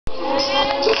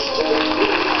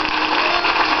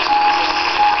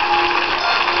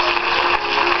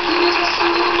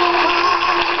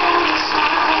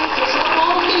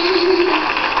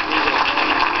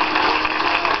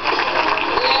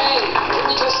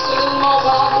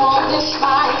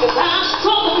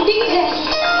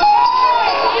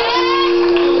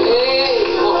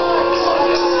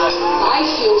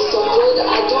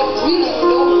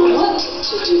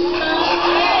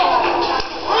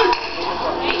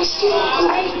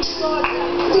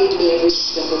Lead me every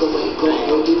step of the way, God.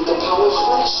 Rebuke the power of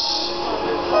flesh.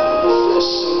 Flesh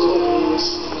so glorious.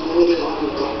 Waiting on you,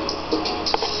 God. Looking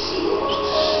to feel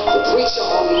the preacher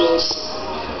on the earth.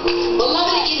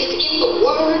 Beloved, it is in the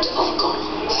Word of God.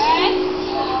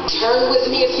 Turn with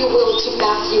me, if you will, to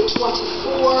Matthew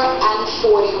 24 and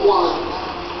 41.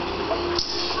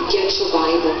 Get your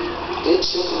Bible. Get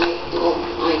your Bible. Oh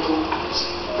my God.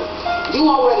 You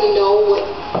already know what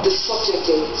the subject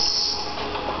is.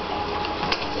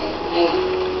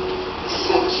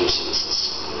 Thank you,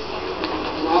 Jesus.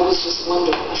 And I was just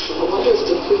wondering, I wonder if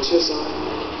the preachers are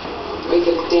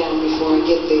breaking it down before I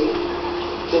get there.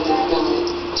 Thinking about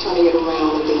it, turning it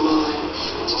around in their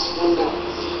minds. I just wonder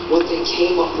what they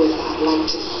came up with. I'd like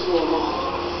to hear them all.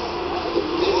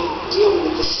 Really dealing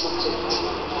with the subject.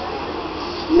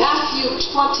 Matthew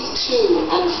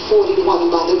 22 and 41,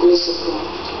 by the grace of God.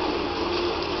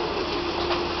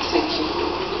 Thank you,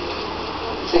 God.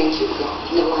 Thank you, God.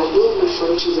 Now, I will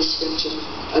refer to the scripture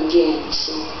again,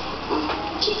 so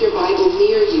keep your Bible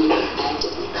near you, and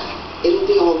it'll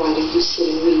be all right if you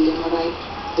sit and read, all right,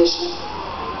 Bishop?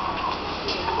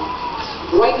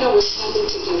 Right now, we're standing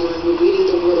together and we're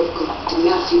reading the Word of God in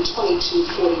Matthew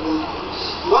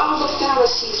 22:41. While the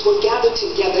Pharisees were gathered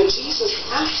together, Jesus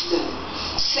asked them,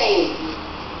 saying,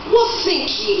 "What think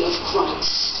ye of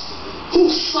Christ?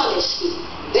 Whose son is he?"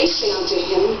 They say unto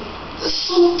him, "The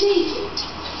son of David."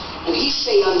 And he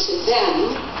say unto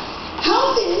them,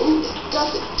 "How then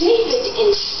doth David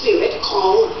in spirit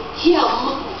call him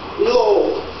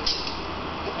Lord,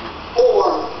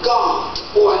 or God,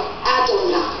 or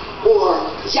Adonai, or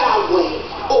Yahweh,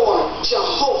 or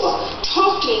Jehovah,"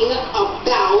 talking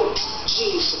about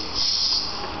Jesus.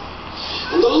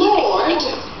 And the Lord,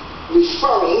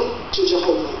 referring to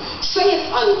Jehovah,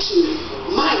 saith unto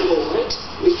my Lord,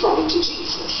 referring to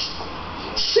Jesus,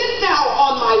 "Sit thou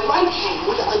on my right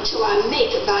hand until I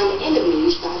make thine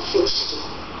enemies thy footstool."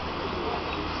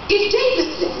 If David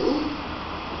then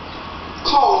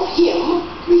called him,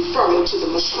 referring to the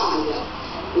Messiah,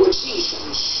 or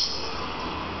Jesus,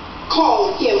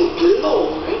 called him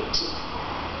Lord,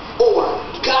 or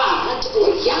God, or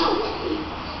Yahweh,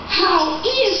 how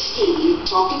is he,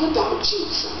 talking about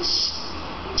Jesus,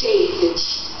 David's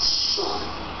son?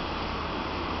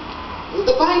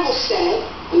 The Bible said,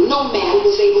 no man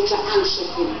was able to answer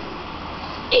him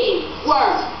a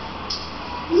word,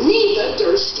 neither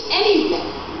durst any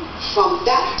man from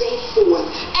that day forth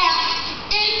ask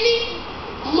any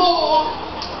more.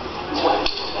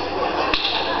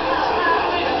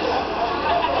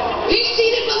 Be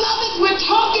seated, beloved. We're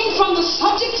talking from the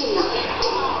subject tonight,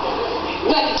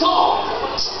 when God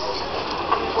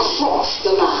crossed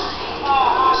the line.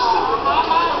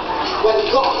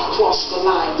 When God crossed the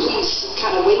line, please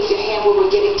kind of wave your hand when we're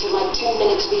getting to like 10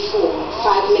 minutes before,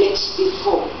 5 minutes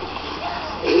before.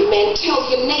 Amen. Tell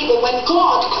your neighbor, when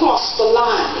God crossed the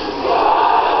line,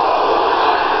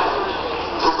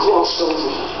 I crossed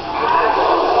over.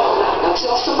 Now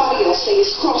tell somebody else, say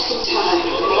it's crossing time.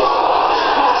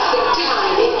 Crossing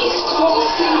time. It is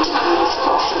crossing time. It's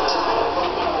crossing time.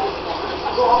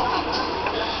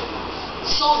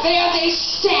 So there they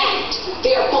stand.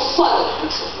 They're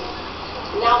befuddled.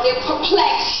 Now they're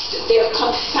perplexed. They're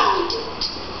confounded.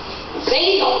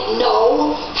 They don't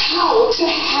know how to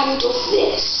handle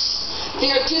this.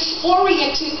 They're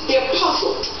disoriented. They're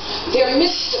puzzled. They're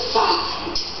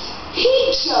mystified.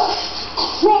 He just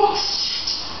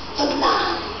crossed the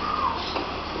line.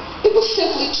 It was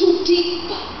simply too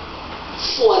deep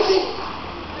for them.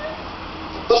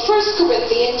 But 1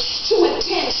 Corinthians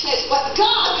 2:10 says, "But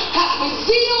God hath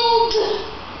revealed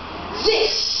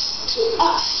this to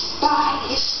us by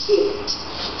his Spirit.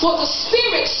 For the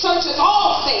Spirit searcheth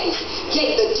all things,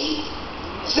 yea, the deep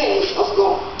things of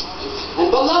God."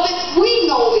 And beloved, we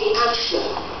know the answer,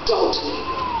 don't we?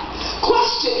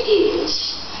 Question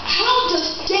is, how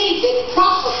does David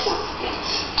prophesy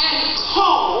and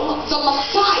call the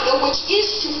Messiah, which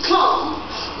is to come,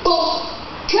 both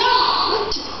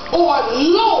God or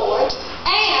Lord,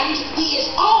 and he is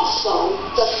also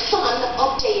the son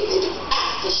of David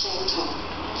at the same time?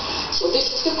 So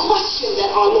this is the question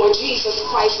that our Lord Jesus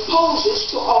Christ poses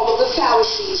to all of the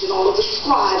Pharisees and all of the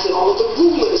scribes and all of the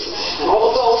rulers and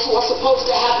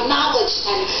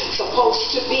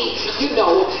be, you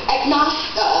know,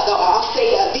 I'll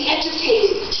say the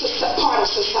educated part of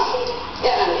society.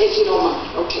 If you don't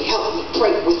mind, okay, help me,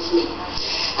 pray with me.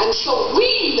 And so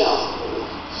we know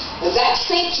that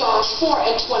St. John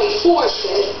 4:24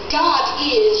 says, God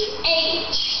is a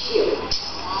spirit,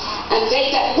 and they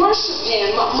that worship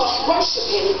him must worship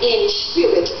him in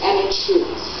spirit and in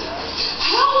truth.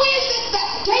 How is it that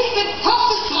David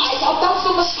prophesies about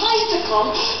the Messiah to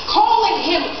come, calling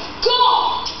him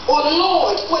God or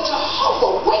Lord or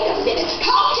Jehovah? Wait a minute.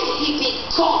 How can he be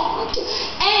God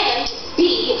and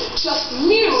be just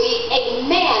merely a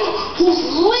man whose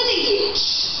lineage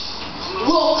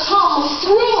will come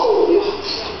through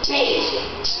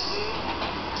David?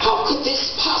 How could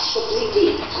this possibly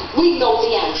be? We know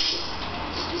the answer.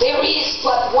 There is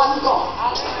but one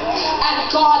God, and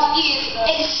God is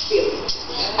a spirit,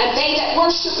 and they that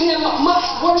worship him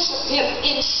must worship him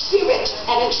in spirit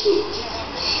and in truth.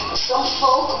 Some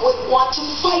folk would want to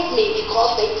fight me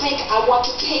because they think I want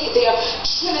to take their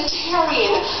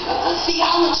Trinitarian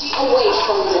theology away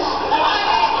from them.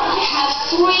 I have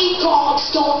three gods,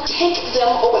 don't take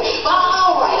them away. But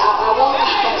all right, I won't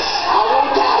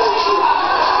battle you.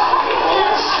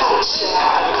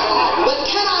 But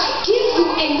can I give you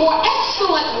a more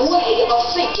excellent way of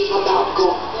thinking about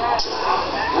God?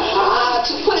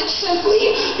 To put it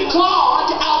simply, God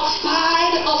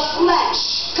outside of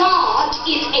flesh. God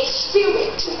is a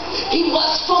spirit. He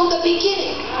was from the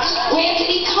beginning. Where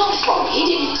did he come from? He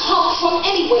didn't come from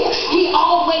anywhere. He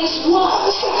always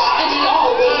was, and he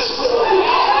always will be.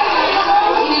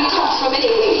 He didn't come from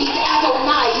anywhere. He's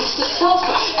Adonai. He's the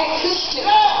self-existent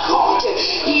God.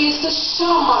 He is the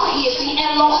Shama. He is the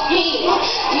Elohim.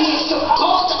 He is the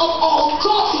God of all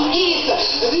gods. He is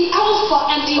the Alpha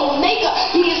and the Omega.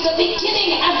 He is the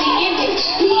beginning and the ending.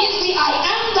 He is the I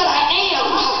am that I am.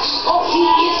 Oh, he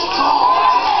is God.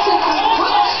 Simply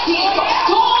put, he is God.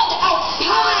 God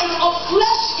outside of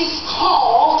flesh is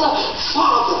called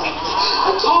Father.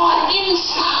 God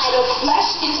inside of flesh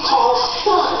is called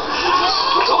Son.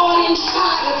 God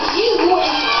inside of you is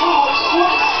called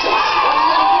Christ.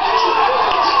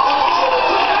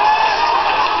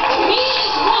 He is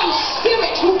one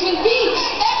spirit who can be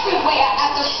everywhere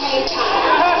at the same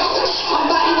time.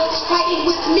 Somebody was fighting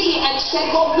with me and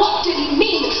said, well, what did he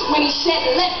mean when he said,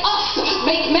 let us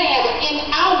make man in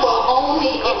our own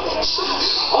image?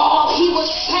 All he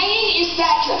was saying is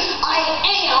that I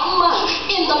am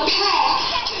in the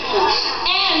past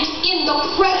and in the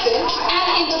present and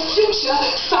in the future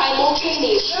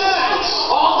simultaneously.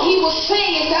 All he was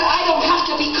saying is that I don't have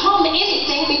to become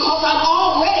anything because I'm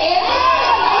already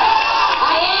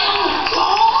I am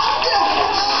God,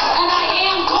 and I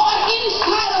am God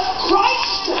inside of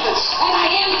Christ, and I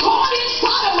am God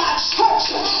inside of my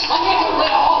church, and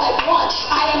everywhere all at once.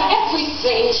 I am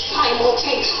everything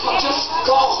simultaneously. I'm just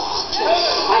God.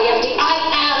 I am the I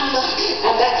am,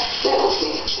 and that settles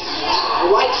it.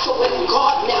 Right, so when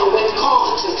God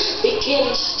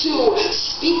begins to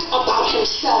speak about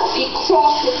himself, he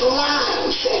crosses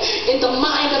lines in the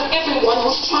mind of everyone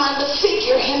who's trying to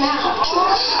figure him out.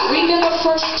 Remember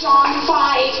 1 John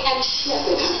 5 and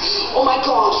 7. Oh my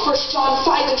God, 1 John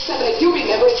 5 and 7. If you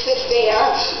remember, it says there,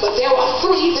 but there are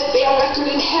three that bear record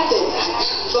in heaven: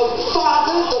 the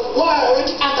Father, the Word,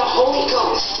 and the Holy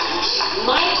Ghost.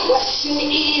 My question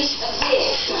is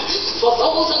this: for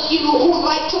those of you who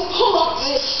like to pull up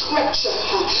this scripture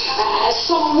as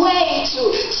some way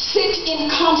to sit in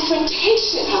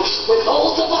confrontation with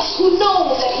those of us who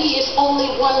know that he is only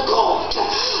one God,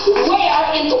 where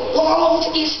in the world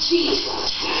is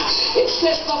Jesus? It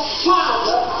says the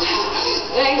Father,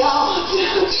 hang on,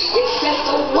 it says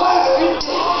the Word,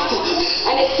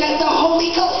 and it says the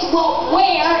Holy Ghost. Well,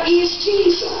 where is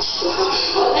Jesus?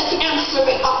 Let's answer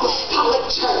it, Apostolic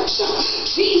Church.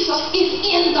 Jesus is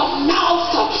in the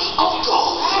mouth of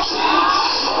God.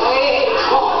 Hey,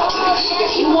 God.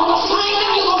 If you want to find him,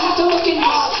 you're going to have to look in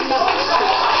God's mouth.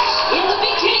 In the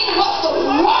beginning was the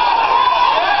Word,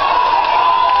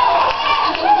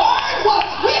 and the Word was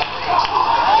with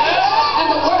God, and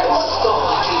the Word was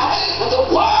God, and the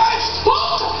Word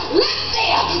spoke, let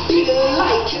there be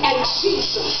light, and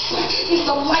Jesus is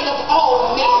the light of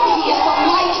all men. He is the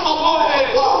light of all the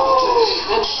world.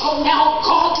 And so now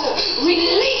God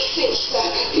releases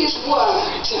his word.